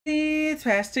it's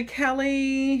Pastor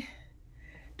Kelly,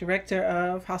 Director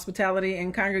of Hospitality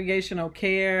and Congregational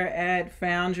Care at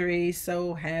Foundry.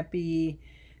 So happy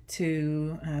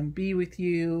to be with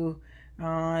you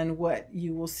on what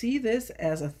you will see this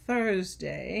as a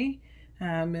Thursday,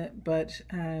 but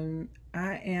I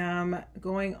am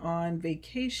going on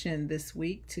vacation this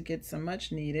week to get some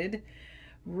much needed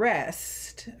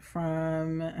rest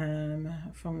from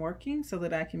working so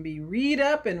that I can be read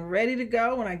up and ready to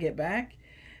go when I get back.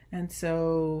 And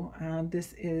so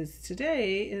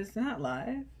today is not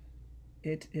live.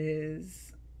 It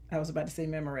is, I was about to say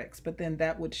Memorex, but then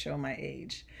that would show my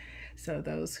age. So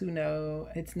those who know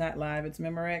it's not live, it's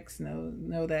Memorex,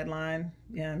 know that line.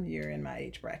 Yeah, you're in my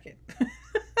age bracket.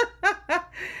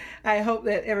 I hope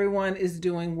that everyone is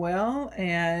doing well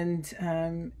and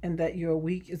that your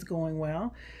week is going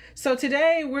well. So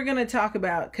today we're going to talk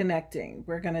about connecting.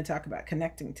 We're going to talk about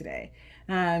connecting today.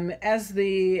 As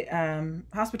the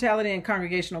hospitality and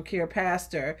congregational care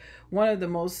pastor, one of the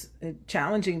most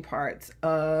challenging parts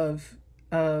of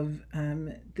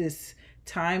this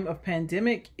time of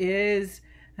pandemic is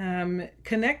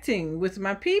connecting with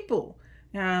my people.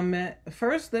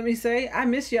 First, let me say I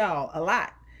miss y'all a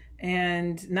lot.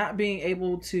 And not being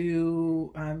able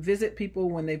to visit people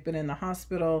when they've been in the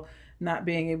hospital, not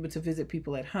being able to visit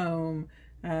people at home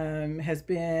has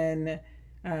been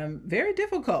very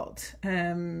difficult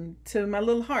to my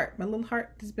little heart. My little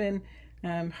heart has been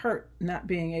hurt not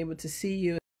being able to see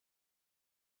you,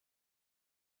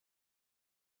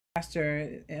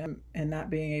 pastor, and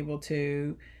not being able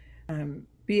to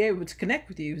connect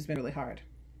with you has been really hard.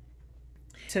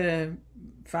 To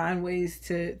find ways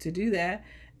to do that.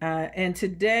 And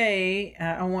today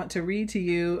I want to read to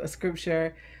you a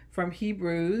scripture from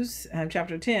Hebrews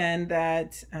chapter 10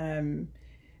 that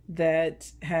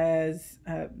has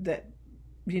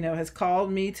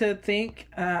called me to think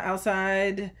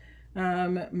outside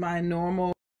my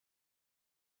normal.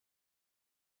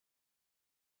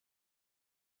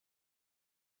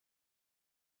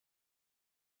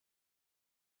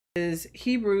 Is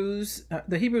Hebrews,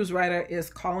 the Hebrews writer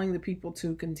is calling the people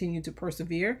to continue to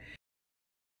persevere.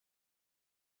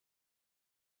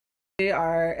 They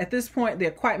are, at this point, they're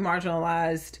quite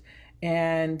marginalized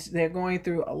and they're going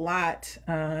through a lot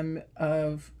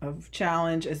of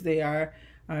challenge as they are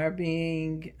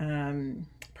being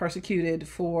persecuted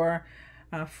for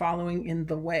following in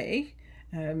the way.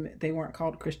 They weren't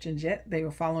called Christians yet. They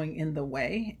were following in the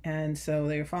way. And so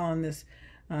they were following this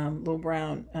little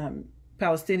brown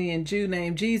Palestinian Jew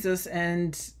named Jesus,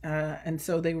 and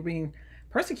so they were being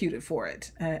persecuted for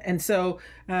it. And so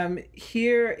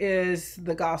here is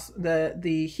the gospel.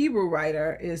 The Hebrew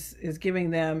writer is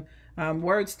giving them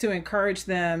words to encourage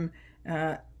them.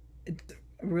 A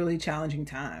really challenging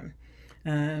time.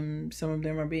 Some of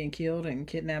them are being killed and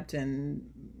kidnapped and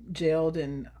jailed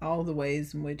in all the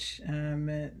ways in which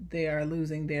they are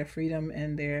losing their freedom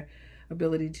and their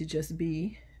ability to just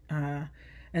be.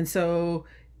 And so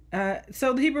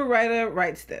the Hebrew writer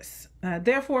writes this: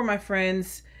 therefore, my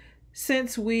friends,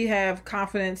 since we have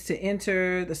confidence to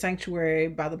enter the sanctuary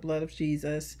by the blood of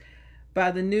Jesus,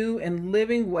 by the new and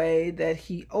living way that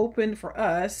he opened for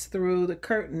us through the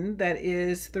curtain that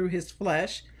is through his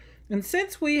flesh, and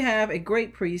since we have a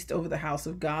great priest over the house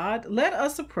of God, let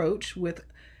us approach with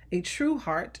a true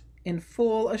heart in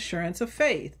full assurance of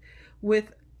faith,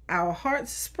 with our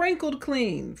hearts sprinkled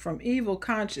clean from evil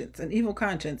conscience,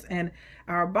 and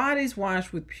our bodies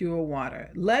washed with pure water.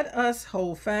 Let us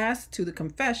hold fast to the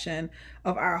confession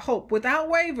of our hope without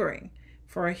wavering,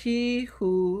 for he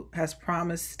who has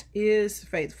promised is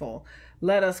faithful.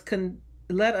 Let us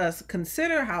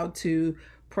consider how to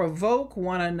provoke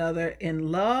one another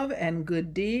in love and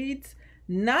good deeds,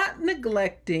 not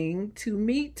neglecting to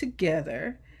meet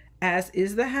together, as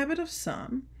is the habit of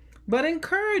some, but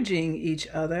encouraging each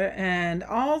other, and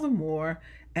all the more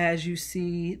as you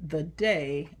see the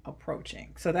day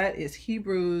approaching. So that is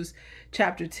Hebrews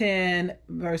chapter 10,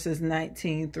 verses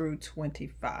 19 through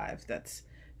 25. That's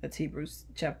Hebrews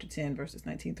chapter 10, verses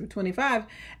 19 through 25.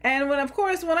 And when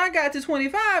I got to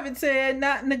 25, it said,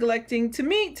 not neglecting to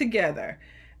meet together.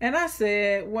 And I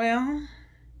said, well,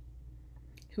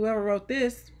 whoever wrote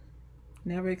this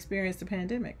never experienced a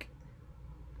pandemic.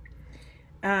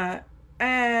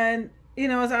 And,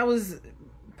 as I was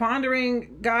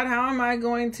pondering, God, how am I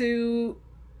going to,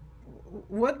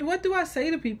 what do I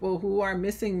say to people who are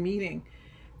missing meeting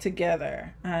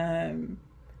together? And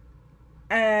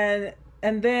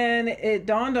then it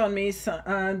dawned on me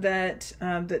that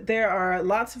there are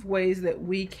lots of ways that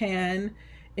we can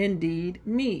indeed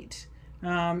meet.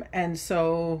 And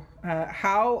so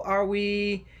how are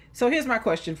we? So here's my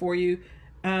question for you.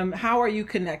 How are you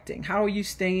connecting? How are you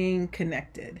staying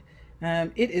connected?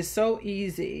 It is so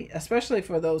easy, especially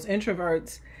for those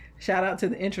introverts. Shout out to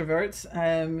the introverts.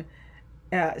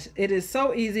 It is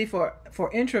so easy for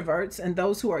introverts and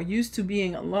those who are used to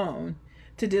being alone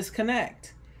to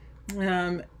disconnect.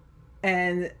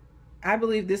 And I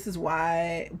believe this is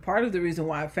why, part of the reason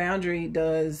why Foundry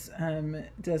does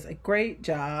a great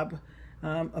job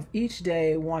of each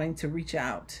day wanting to reach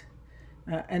out.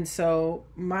 And so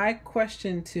my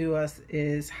question to us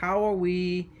is, how are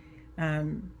we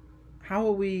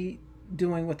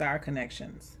doing with our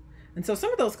connections? And so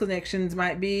some of those connections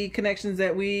might be connections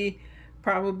that we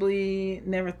probably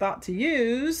never thought to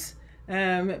use,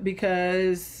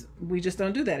 because we just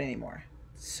don't do that anymore.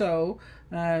 So,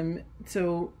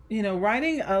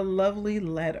 writing a lovely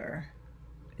letter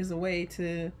is a way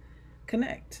to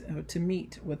connect or to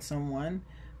meet with someone.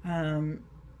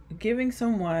 Giving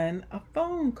someone a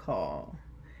phone call,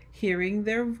 hearing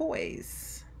their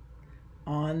voice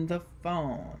on the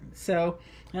phone. So,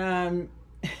 when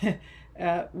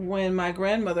my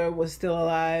grandmother was still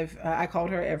alive, I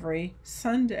called her every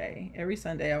Sunday. Every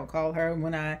Sunday I would call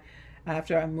her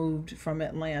after I moved from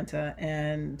Atlanta,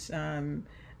 and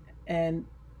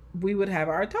we would have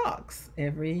our talks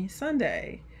every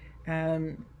Sunday.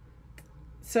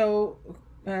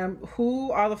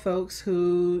 Who are the folks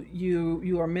who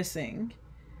you are missing,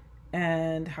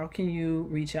 and how can you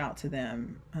reach out to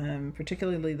them,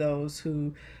 particularly those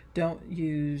who don't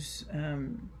use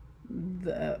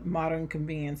the modern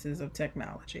conveniences of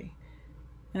technology?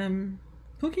 Who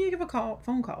can you give a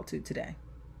phone call to today?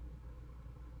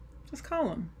 Just call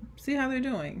them, see how they're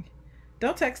doing.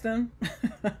 Don't text them.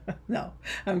 No,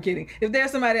 I'm kidding. If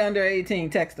there's somebody under 18,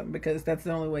 text them, because that's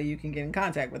the only way you can get in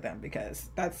contact with them, because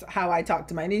that's how I talk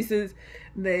to my nieces.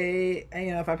 They,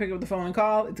 if I pick up the phone and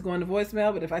call, it's going to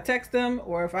voicemail. But if I text them,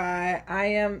 or if I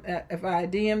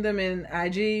DM them in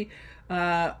IG,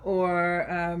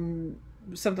 or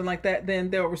something like that, then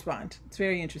they'll respond. It's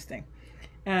very interesting.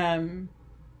 But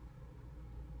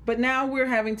now we're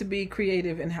having to be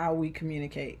creative in how we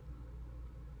communicate,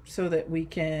 so that we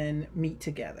can meet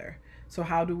together. So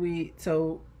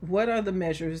what are the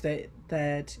measures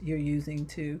that you're using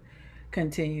to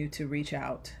continue to reach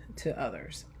out to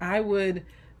others? I would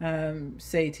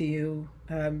say to you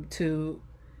to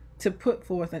put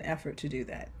forth an effort to do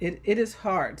that. It is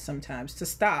hard sometimes to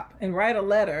stop and write a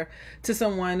letter to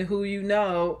someone who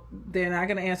they're not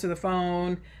going to answer the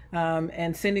phone,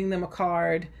 and sending them a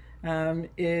card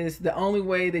is the only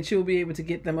way that you'll be able to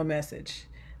get them a message.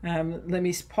 Let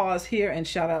me pause here and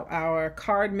shout out our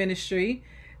card ministry.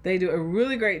 They do a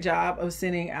really great job of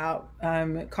sending out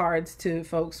cards to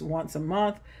folks once a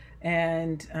month,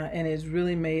 and it's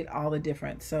really made all the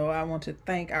difference. So I want to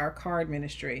thank our card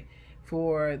ministry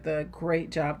for the great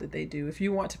job that they do. If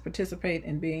you want to participate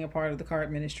in being a part of the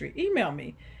card ministry, email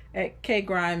me at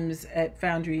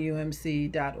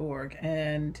kgrimes@foundryumc.org,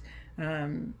 and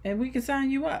we can sign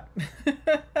you up.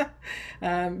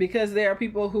 Because there are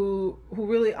people who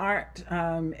really aren't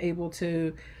able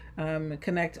to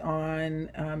connect on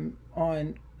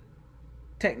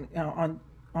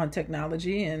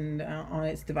technology and on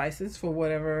its devices for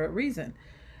whatever reason.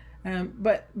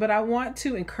 But I want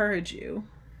to encourage you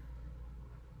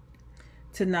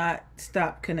to not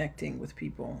stop connecting with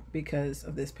people because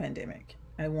of this pandemic.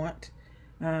 I want,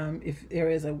 if there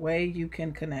is a way you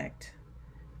can connect,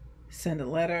 send a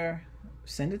letter,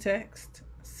 send a text,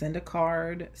 send a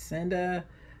card, send not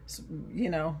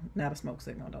a smoke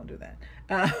signal, don't do that.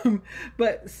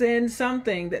 But send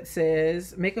something that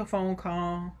says, make a phone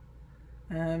call,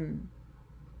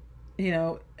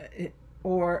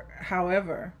 or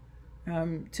however,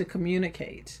 to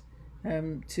communicate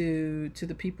to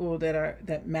the people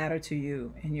that matter to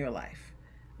you in your life.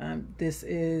 This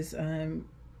is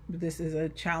a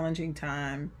challenging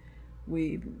time.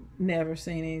 We've never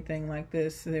seen anything like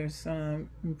this. There's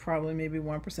probably maybe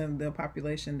 1% of the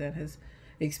population that has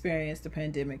experienced a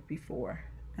pandemic before,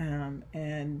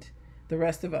 and the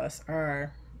rest of us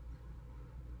are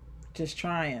just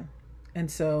trying. And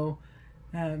so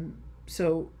the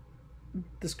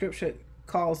scripture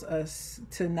calls us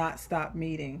to not stop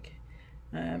meeting.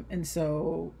 And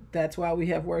so that's why we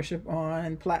have worship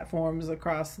on platforms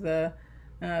across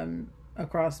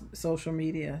social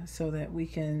media, so that we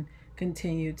can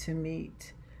continue to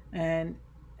meet. And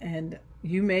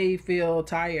you may feel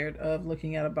tired of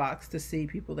looking at a box to see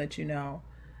people that you know.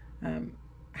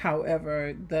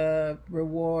 However, the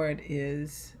reward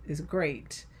is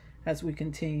great as we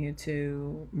continue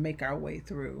to make our way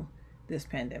through this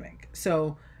pandemic.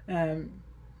 So I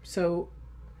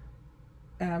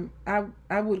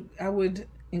would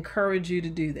encourage you to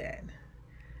do that.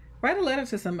 Write a letter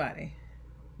to somebody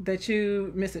that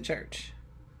you miss at church.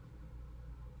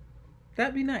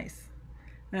 That'd be nice.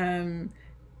 Um,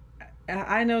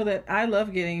 I know that I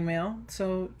love getting mail,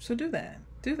 so do that.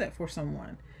 Do that for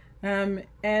someone.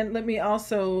 And let me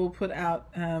also put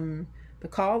out the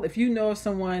call. If you know of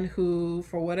someone who,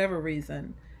 for whatever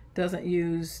reason, doesn't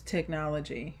use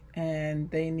technology and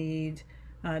they need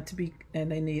they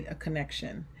need a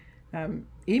connection,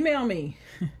 email me.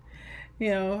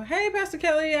 Hey, Pastor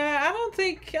Kelly, I don't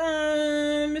think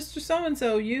Mr. So and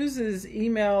so uses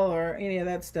email or any of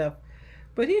that stuff,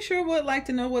 but he sure would like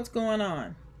to know what's going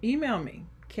on. Email me,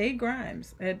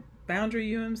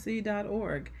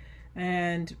 kgrimes@boundaryumc.org,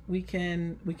 and we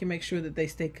can make sure that they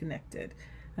stay connected.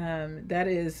 That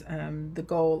is the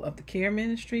goal of the care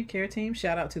ministry, care team.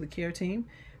 Shout out to the care team.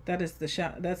 That's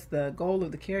the goal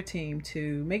of the care team,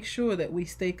 to make sure that we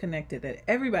stay connected, that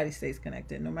everybody stays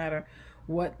connected, no matter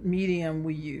what medium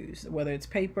we use, whether it's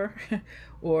paper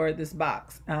or this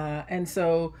box. And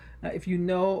so if you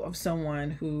know of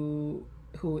someone who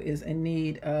is in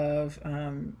need of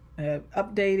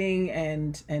updating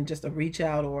and just a reach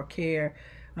out or a care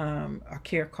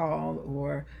call,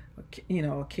 or a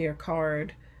care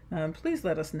card, please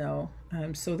let us know,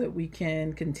 so that we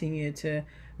can continue to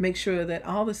make sure that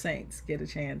all the saints get a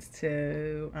chance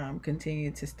to continue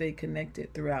to stay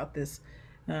connected throughout this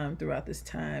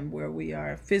time where we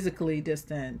are physically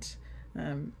distant,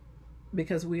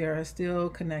 because we are still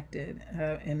connected,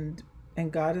 and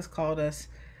God has called us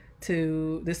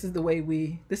to. This is the way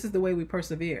we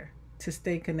persevere, to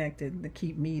stay connected, to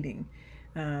keep meeting,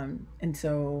 and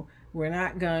so we're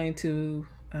not going to,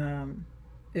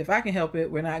 if I can help it,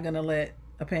 we're not going to let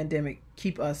a pandemic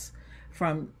keep us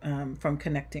from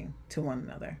connecting to one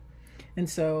another. And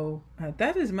so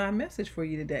that is my message for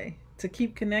you today: to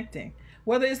keep connecting.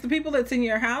 Whether it's the people that's in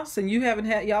your house and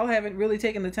y'all haven't really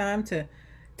taken the time to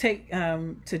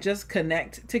just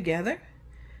connect together,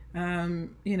 or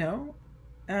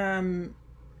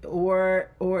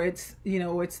it's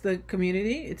it's the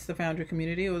community, it's the Foundry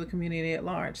community, or the community at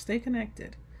large. Stay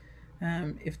connected.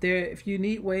 If you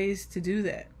need ways to do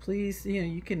that, please,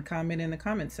 you can comment in the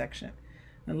comment section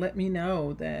and let me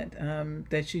know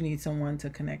that you need someone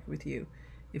to connect with you.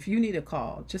 If you need a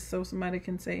call, just so somebody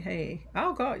can say, hey,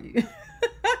 I'll call you.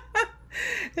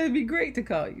 It'd be great to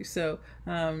call you. So,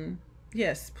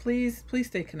 yes, please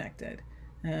stay connected.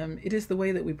 It is the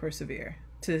way that we persevere,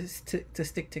 to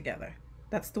stick together.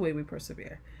 That's the way we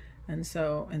persevere. And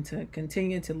to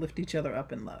continue to lift each other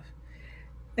up in love.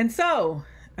 And so,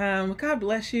 God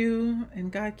bless you and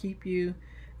God keep you.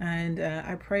 And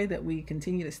I pray that we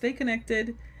continue to stay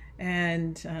connected.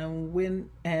 And when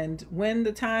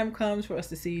the time comes for us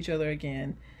to see each other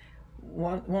again,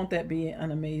 won't that be an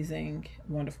amazing,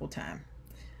 wonderful time?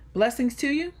 Blessings to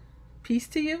you, peace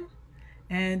to you,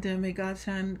 and may God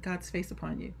shine God's face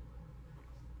upon you.